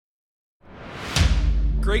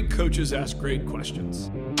Great coaches ask great questions.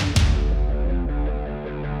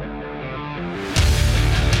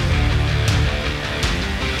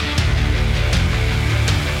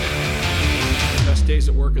 Best days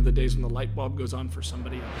at work are the days when the light bulb goes on for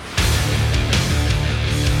somebody else.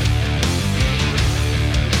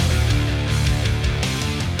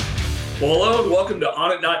 Well, hello and welcome to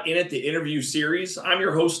On It, Not In It, the interview series. I'm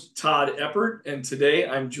your host, Todd Eppert, and today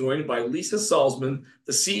I'm joined by Lisa Salzman,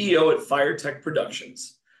 the CEO at FireTech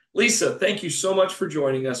Productions. Lisa, thank you so much for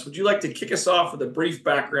joining us. Would you like to kick us off with a brief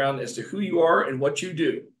background as to who you are and what you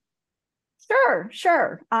do?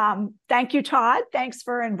 Sure. Thank you, Todd. Thanks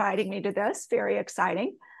for inviting me to this. Very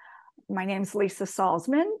exciting. My name's Lisa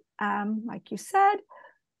Salzman. Like you said,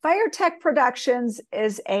 FireTech Productions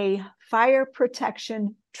is a fire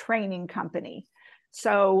protection training company.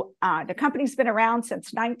 So the company's been around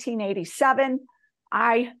since 1987.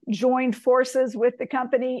 I joined forces with the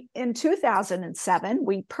company in 2007.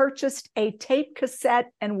 We purchased a tape,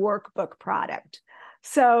 cassette, and workbook product.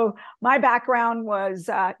 So my background was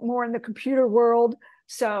more in the computer world.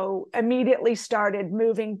 So immediately started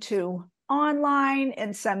moving to online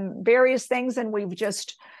and some various things, and we've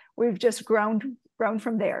just grown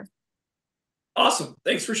from there. Awesome.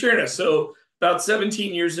 Thanks for sharing us. So about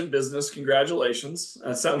 17 years in business. Congratulations.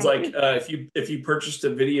 Sounds like if you purchased a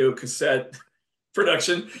video cassette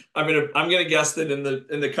production, I'm gonna guess that in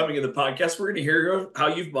the coming of the podcast, we're gonna hear how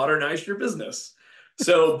you've modernized your business.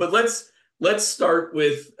 So, but let's start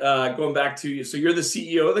with going back to you. So you're the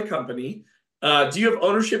CEO of the company. Do you have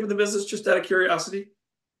ownership of the business, just out of curiosity?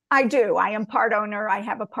 I do. I am part owner. I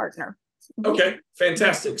have a partner. Okay,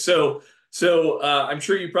 fantastic. So I'm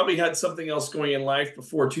sure you probably had something else going in life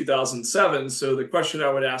before 2007. So the question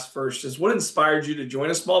I would ask first is, what inspired you to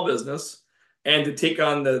join a small business and to take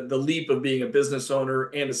on the leap of being a business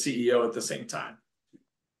owner and a CEO at the same time?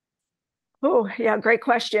 Oh, yeah, great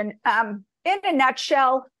question. In a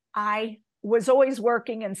nutshell, I was always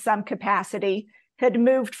working in some capacity, had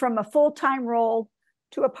moved from a full-time role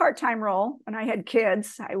to a part-time role when I had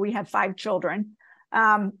kids. We had 5 children.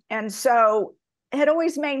 And so had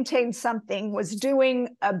always maintained something, was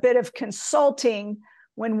doing a bit of consulting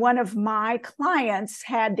when one of my clients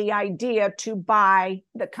had the idea to buy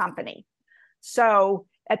the company. So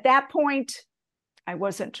at that point, I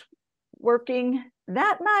wasn't working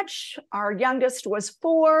that much. Our youngest was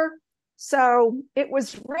 4. So it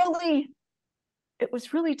was really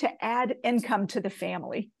to add income to the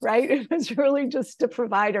family, right? It was really just to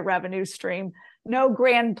provide a revenue stream. No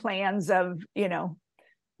grand plans of,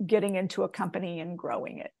 getting into a company and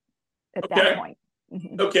growing it at that point.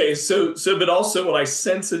 Mm-hmm. Okay. So, but also what I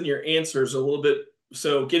sense in your answers a little bit,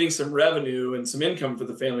 so getting some revenue and some income for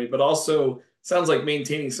the family, but also sounds like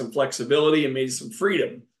maintaining some flexibility and maybe some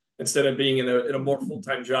freedom instead of being in a more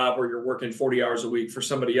full-time job where you're working 40 hours a week for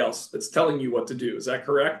somebody else that's telling you what to do. Is that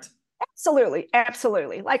correct?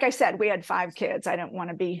 Absolutely. Like I said, we had 5 kids. I didn't want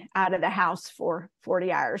to be out of the house for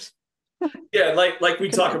 40 hours. Yeah, like we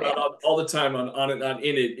talk about all the time on It, Not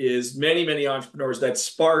In It, is many entrepreneurs, that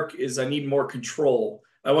spark is, I need more control.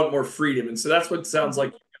 I want more freedom. And so that's what sounds like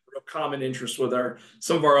a real common interest with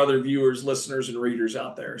some of our other viewers, listeners, and readers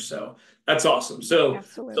out there. So that's awesome. So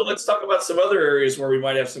let's talk about some other areas where we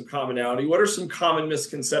might have some commonality. What are some common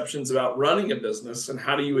misconceptions about running a business, and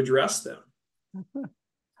how do you address them?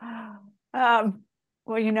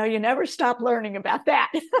 Well, you never stop learning about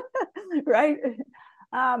that, right?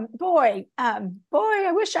 Boy,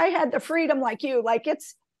 I wish I had the freedom like you. Like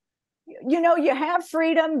it's, you have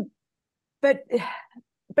freedom, but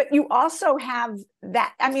you also have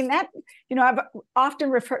that. I mean, I've often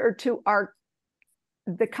referred to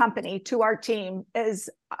the company, to our team, as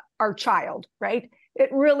our child, right? It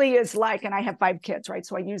really is like, and I have 5 kids, right?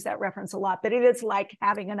 So I use that reference a lot, but it is like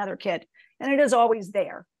having another kid, and it is always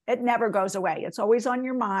there. It never goes away. It's always on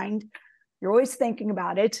your mind. You're always thinking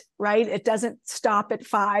about it, right? It doesn't stop at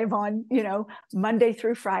 5 on, Monday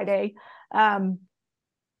through Friday.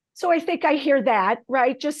 So I think I hear that,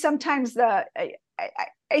 right? Just sometimes I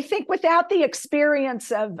think without the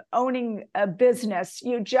experience of owning a business,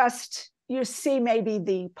 you see maybe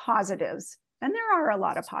the positives. And there are a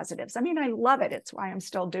lot of positives. I mean, I love it. It's why I'm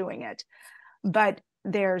still doing it. But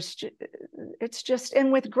it's just,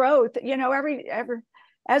 and with growth,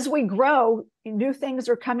 as we grow, new things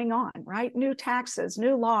are coming on, right? New taxes,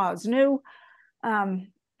 new laws,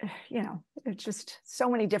 it's just so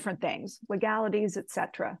many different things, legalities,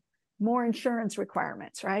 etc. More insurance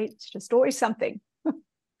requirements, right? It's just always something.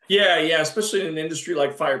 Yeah, especially in an industry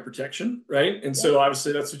like fire protection, right? And so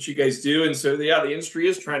obviously that's what you guys do. And so, the industry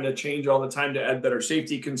is trying to change all the time to add better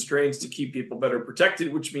safety constraints to keep people better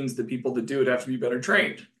protected, which means the people that do it have to be better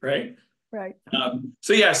trained, right? Right.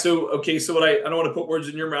 So yeah, so okay, so what I don't want to put words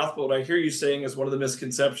in your mouth, but what I hear you saying is one of the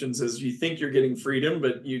misconceptions is you think you're getting freedom,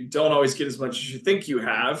 but you don't always get as much as you think you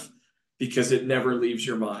have because it never leaves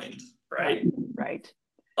your mind, Right. right? Right.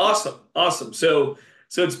 Awesome, awesome. So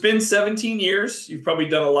it's been 17 years. You've probably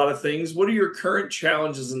done a lot of things. What are your current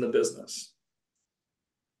challenges in the business?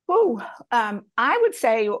 Oh, I would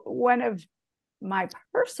say one of my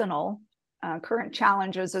personal current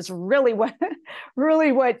challenges is really what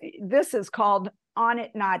really what this is called on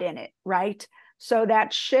it, not in it, right? So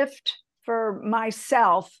that shift for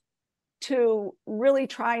myself to really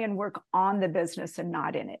try and work on the business and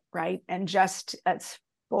not in it, right? And just it's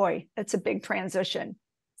boy, it's a big transition.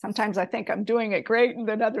 Sometimes I think I'm doing it great, and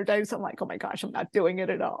then other days I'm like, oh my gosh, I'm not doing it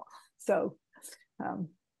at all. So um,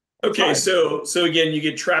 it's Okay, hard. so again, you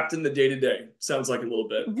get trapped in the day to day. Sounds like a little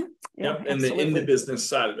bit. Mm-hmm. Yeah, Yep, and the in the absolutely. business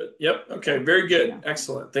side of it. Yep. Okay, Yeah, very good. yeah.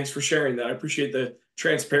 Excellent. Thanks for sharing that. I appreciate the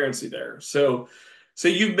transparency there. So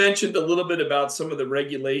you've mentioned a little bit about some of the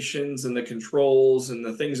regulations and the controls and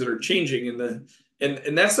the things that are changing in the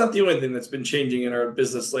and that's not the only thing that's been changing in our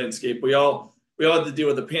business landscape. We all had to deal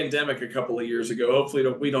with a pandemic a couple of years ago. Hopefully,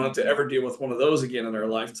 we don't have to ever deal with one of those again in our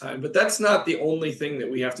lifetime. But that's not the only thing that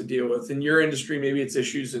we have to deal with. In your industry, maybe it's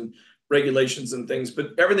issues and regulations and things,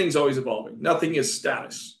 but everything's always evolving. Nothing is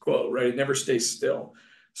status quo, right? It never stays still.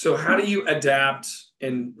 So, how do you adapt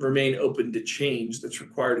and remain open to change that's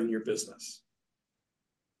required in your business?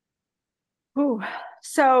 Ooh.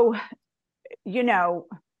 So, you know,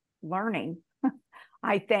 learning,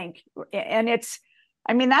 I think, and it's,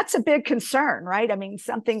 I mean, that's a big concern, right? I mean,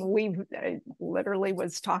 something we literally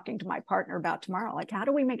was talking to my partner about tomorrow. Like, how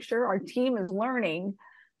do we make sure our team is learning?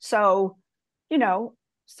 So, you know,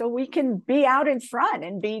 so we can be out in front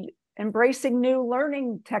and be embracing new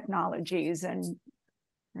learning technologies and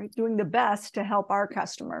right, doing the best to help our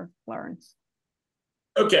customer learn.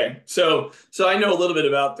 Okay, so I know a little bit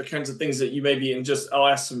about the kinds of things that you may be, and just I'll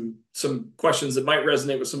ask some questions that might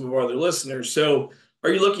resonate with some of our other listeners. So,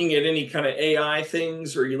 are you looking at any kind of AI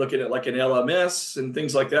things, or are you looking at like an LMS and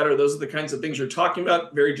things like that? Are those the kinds of things you're talking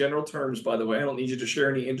about? Very general terms, by the way. I don't need you to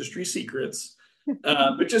share any industry secrets,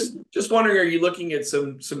 but just wondering, are you looking at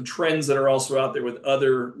some trends that are also out there with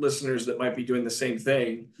other listeners that might be doing the same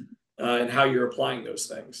thing, and how you're applying those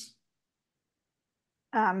things?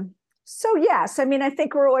 Um, so yes, I mean, I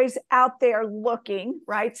think we're always out there looking,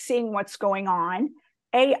 right, seeing what's going on.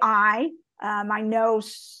 AI, I know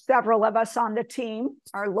several of us on the team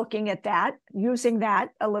are looking at that, using that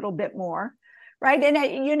a little bit more, right?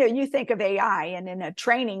 And you know, you think of AI, and in a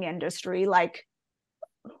training industry, like,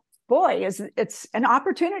 boy, is it's an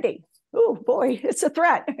opportunity. Oh boy, it's a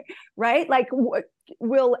threat, right? Like,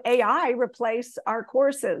 will AI replace our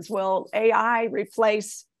courses? Will AI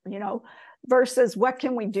replace, you know, versus what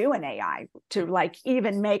can we do in AI to like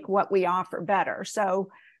even make what we offer better? So,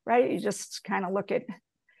 right, you just kind of look at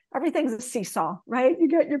everything's a seesaw, right? You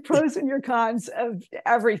got your pros and your cons of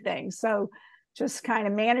everything. So, just kind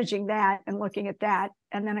of managing that and looking at that.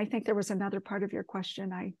 And then I think there was another part of your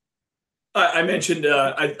question. I mentioned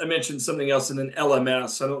I mentioned something else in an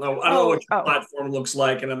LMS. I don't know what your Oh, platform looks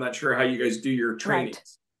like, and I'm not sure how you guys do your right,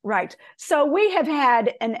 trainings. right. So we have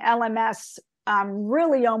had an LMS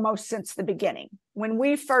really almost since the beginning. When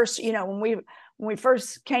we first, you know, when we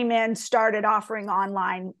first came in, started offering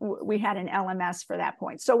online, we had an LMS for that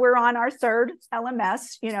point. So we're on our third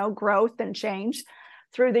LMS, you know, growth and change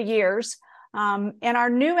through the years. And our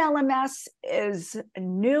new LMS is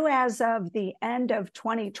new as of the end of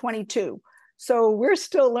 2022. So we're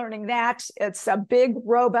still learning that. It's a big,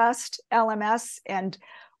 robust LMS and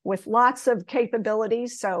with lots of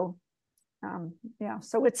capabilities. So yeah,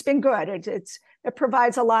 so it's been good. It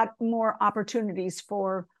provides a lot more opportunities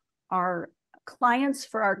for our clients,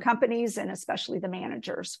 for our companies, and especially the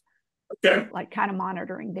managers, Okay. like kind of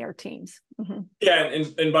monitoring their teams. Mm-hmm. Yeah,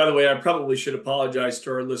 and by the way, I probably should apologize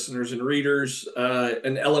to our listeners and readers.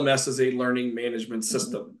 An LMS is a learning management Mm-hmm.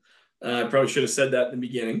 system. I probably should have said that in the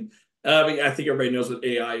beginning. But I think everybody knows what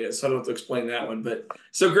AI is, so I don't have to explain that one. But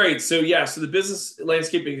so great. So yeah, so the business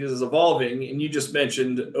landscape is evolving, and you just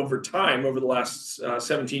mentioned over time, over the last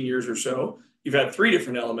 17 years or so, you've had three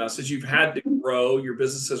different LMSs. You've had to grow. Your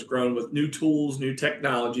business has grown with new tools, new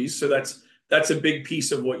technologies. So that's a big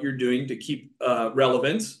piece of what you're doing to keep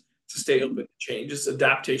relevant, to stay open to changes,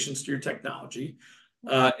 adaptations to your technology,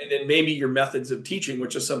 and then maybe your methods of teaching,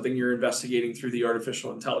 which is something you're investigating through the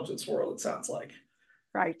artificial intelligence world, it sounds like.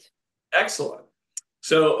 Right. Excellent.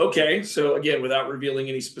 So, okay. So, again, without revealing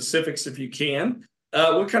any specifics, if you can,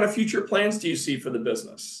 what kind of future plans do you see for the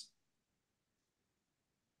business?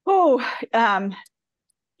 Oh,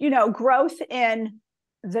 you know, growth in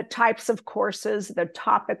the types of courses, the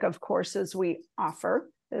topic of courses we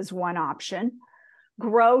offer is one option.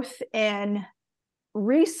 Growth in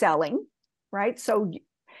reselling, right? So,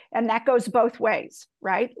 and that goes both ways,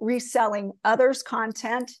 right? Reselling others'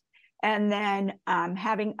 content and then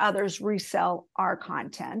having others resell our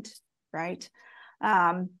content, right?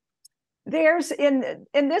 There's in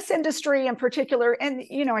this industry in particular, and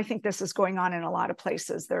I think this is going on in a lot of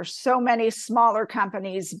places. There's so many smaller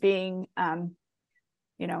companies being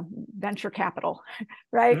venture capital,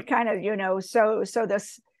 right? Mm-hmm. Kind of, so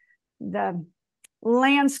the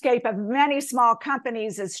landscape of many small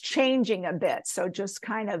companies is changing a bit. So just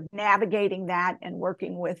kind of navigating that and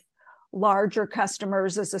working with larger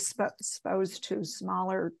customers as opposed to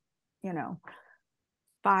smaller,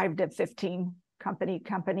 5 to 15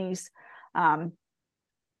 companies.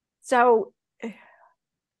 So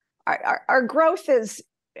our growth is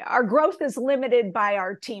limited by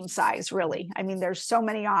our team size, really. I mean, there's so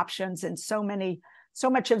many options and so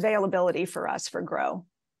much availability for us to grow.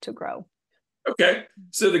 Okay.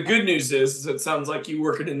 So the good news is it sounds like you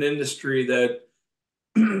work in an industry that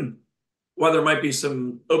while there might be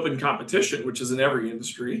some open competition, which is in every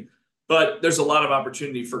industry, but there's a lot of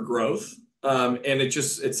opportunity for growth. And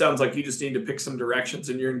it sounds like you just need to pick some directions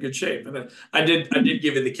and you're in good shape. And I did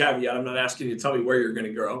give you the caveat. I'm not asking you to tell me where you're going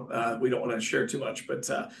to grow. We don't want to share too much, but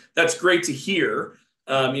that's great to hear.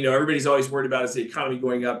 Everybody's always worried about is the economy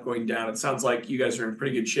going up, going down. It sounds like you guys are in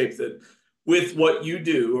pretty good shape that with what you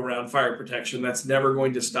do around fire protection, that's never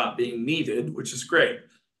going to stop being needed, which is great.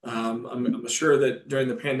 I'm sure that during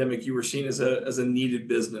the pandemic, you were seen as a needed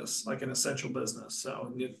business, like an essential business.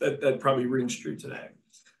 So that probably rings true today.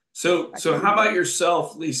 So how about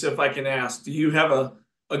yourself, Lisa, if I can ask, do you have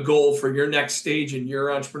a goal for your next stage in your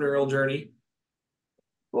entrepreneurial journey?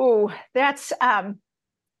 Oh, that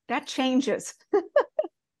changes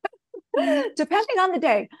depending on the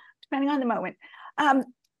day, depending on the moment.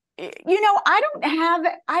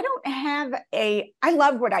 I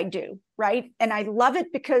love what I do, right? And I love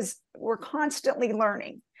it because we're constantly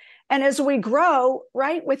learning. And as we grow,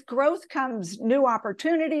 right, with growth comes new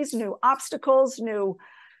opportunities, new obstacles, new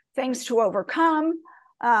things to overcome.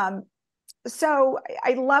 So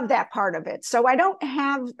I love that part of it. So I don't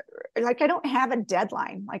have a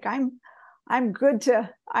deadline. Like I'm good to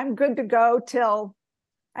go till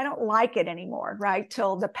I don't like it anymore, right?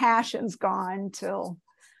 Till the passion's gone, till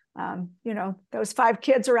those 5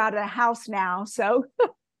 kids are out of the house now. So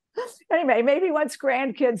anyway, maybe once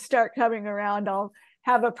grandkids start coming around, I'll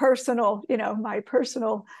have a personal, my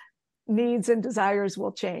personal needs and desires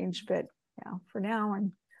will change. But for now,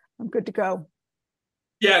 I'm good to go.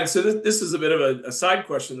 Yeah, and so this is a bit of a side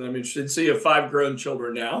question that I'm interested in. So you have 5 grown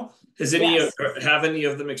children now. Have any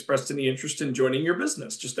of them expressed any interest in joining your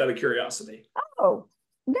business? Just out of curiosity. Oh,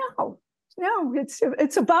 no,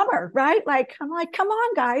 it's a bummer, right? Like, I'm like, come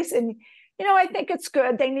on, guys. And, I think it's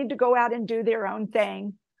good. They need to go out and do their own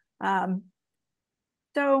thing.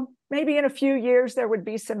 So maybe in a few years, there would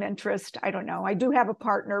be some interest. I don't know. I do have a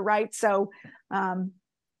partner, right? So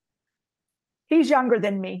he's younger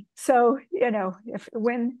than me. So, if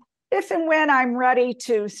and when I'm ready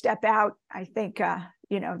to step out, I think,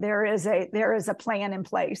 there is a plan in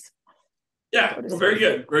place. Yeah, well, very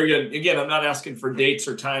good. Very good. Again, I'm not asking for dates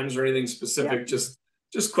or times or anything specific, just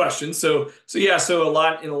questions. So in a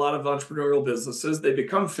lot of entrepreneurial businesses, they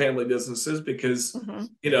become family businesses because,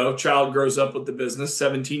 child grows up with the business.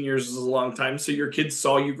 17 years is a long time. So your kids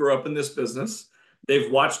saw you grow up in this business.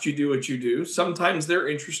 They've watched you do what you do. Sometimes they're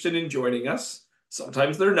interested in joining us.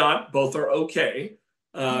 Sometimes they're not. Both are okay.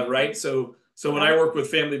 Right. So when I work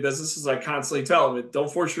with family businesses, I constantly tell them,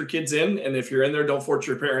 don't force your kids in, and if you're in there, don't force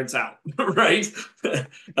your parents out. Right?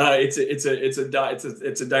 It's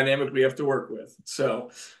a dynamic we have to work with.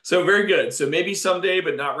 So very good. So maybe someday,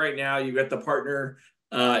 but not right now. You got the partner,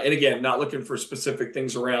 and again, not looking for specific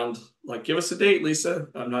things around. Like, give us a date, Lisa.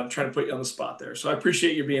 I'm not trying to put you on the spot there. So I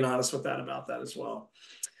appreciate you being honest with that about that as well.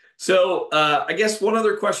 So I guess one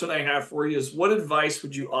other question I have for you is, what advice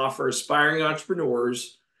would you offer aspiring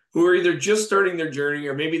entrepreneurs who are either just starting their journey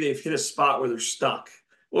or maybe they've hit a spot where they're stuck?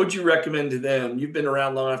 What would you recommend to them? You've been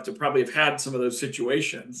around long enough to probably have had some of those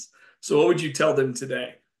situations. So what would you tell them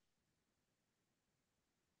today?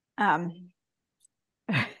 I'll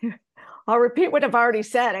repeat what I've already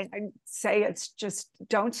said. I say it's just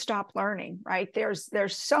don't stop learning, right? There's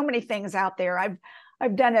so many things out there.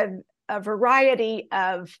 I've done a variety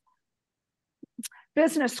of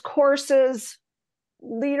business courses,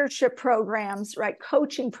 leadership programs, right?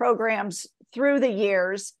 Coaching programs through the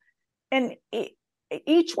years. And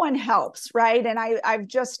each one helps, right? And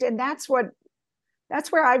that's where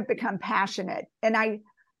I've become passionate. And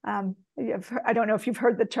I don't know if you've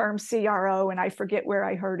heard the term CRO, and I forget where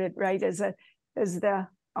I heard it, right? As the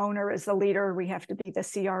owner, as the leader, we have to be the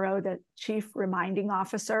CRO, the chief reminding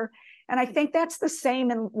officer. And I think that's the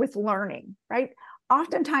same with learning, right?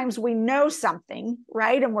 Oftentimes we know something,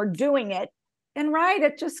 right? And we're doing it. And right,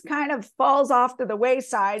 it just kind of falls off to the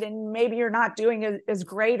wayside, and maybe you're not doing it as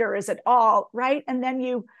great or as at all, right? And then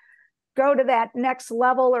you go to that next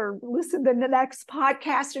level or listen to the next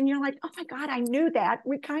podcast, and you're like, oh my God, I knew that.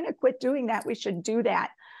 We kind of quit doing that. We should do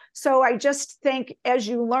that. So I just think as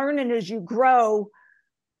you learn and as you grow,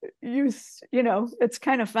 it's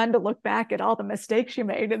kind of fun to look back at all the mistakes you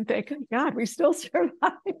made and think, God, we still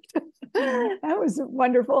survived. That was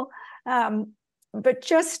wonderful. But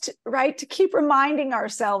just right to keep reminding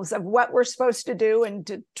ourselves of what we're supposed to do and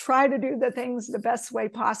to try to do the things the best way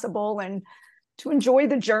possible and to enjoy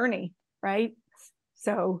the journey, right?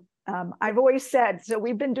 So I've always said, so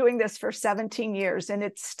we've been doing this for 17 years and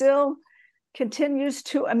it still continues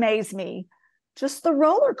to amaze me, just the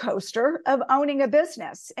roller coaster of owning a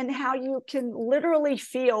business and how you can literally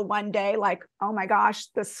feel one day like, oh my gosh,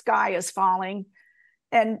 the sky is falling.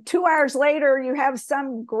 And 2 hours later, you have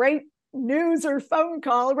some great news or phone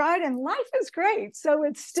call, right? And life is great. So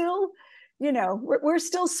it's still, we're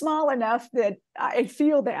still small enough that I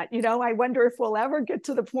feel that, I wonder if we'll ever get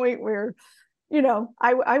to the point where,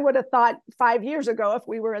 I would have thought 5 years ago, if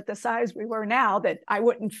we were at the size we were now, that I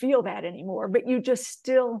wouldn't feel that anymore, but you just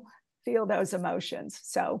still feel those emotions.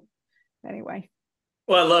 So anyway.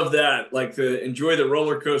 Well, I love that. Like enjoy the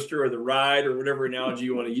roller coaster or the ride or whatever analogy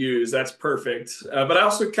you want to use. That's perfect. But I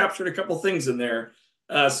also captured a couple things in there.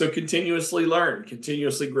 So continuously learn,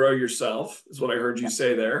 continuously grow yourself is what I heard you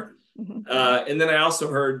say there. Mm-hmm. And then I also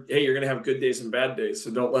heard, hey, you're going to have good days and bad days. So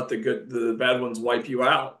don't let the bad ones wipe you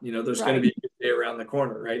out. There's going to be a good day around the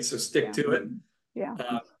corner, right? So stick to it. Yeah.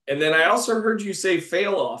 And then I also heard you say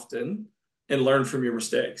fail often and learn from your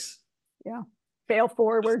mistakes. Yeah. Fail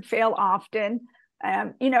forward, fail often.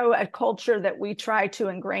 A culture that we try to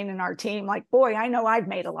ingrain in our team, like, boy, I know I've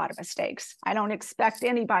made a lot of mistakes. I don't expect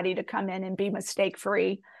anybody to come in and be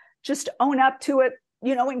mistake-free. Just own up to it,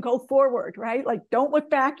 and go forward, right? Like, don't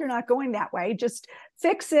look back. You're not going that way. Just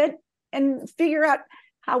fix it and figure out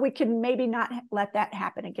how we can maybe not let that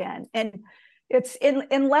happen again. And it's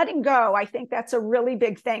in letting go. I think that's a really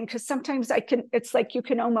big thing, because sometimes it's like you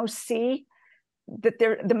can almost see that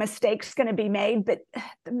the mistake's going to be made, but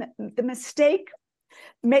the mistake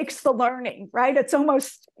makes the learning, right? It's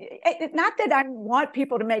almost not that I want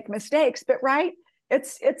people to make mistakes, but right,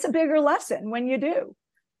 it's a bigger lesson when you do,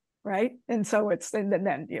 right? And so and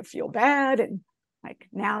then you feel bad, and like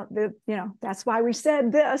now that's why we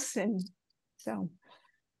said this, and so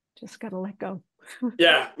just got to let go.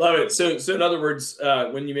 Yeah, love it. So in other words,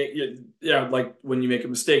 when you make a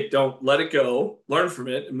mistake, don't let it go, learn from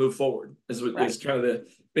it, and move forward. Is kind of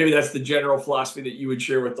maybe that's the general philosophy that you would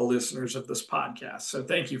share with the listeners of this podcast. So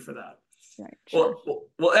thank you for that. Right. Sure.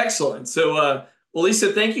 Well, excellent. So,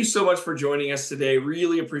 Lisa, thank you so much for joining us today.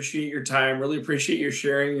 Really appreciate your time. Really appreciate you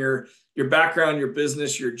sharing your background, your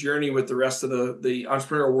business, your journey with the rest of the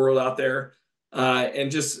entrepreneurial world out there. And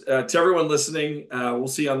just to everyone listening, we'll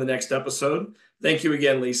see you on the next episode. Thank you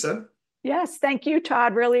again, Lisa. Yes, thank you,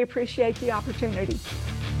 Todd. Really appreciate the opportunity.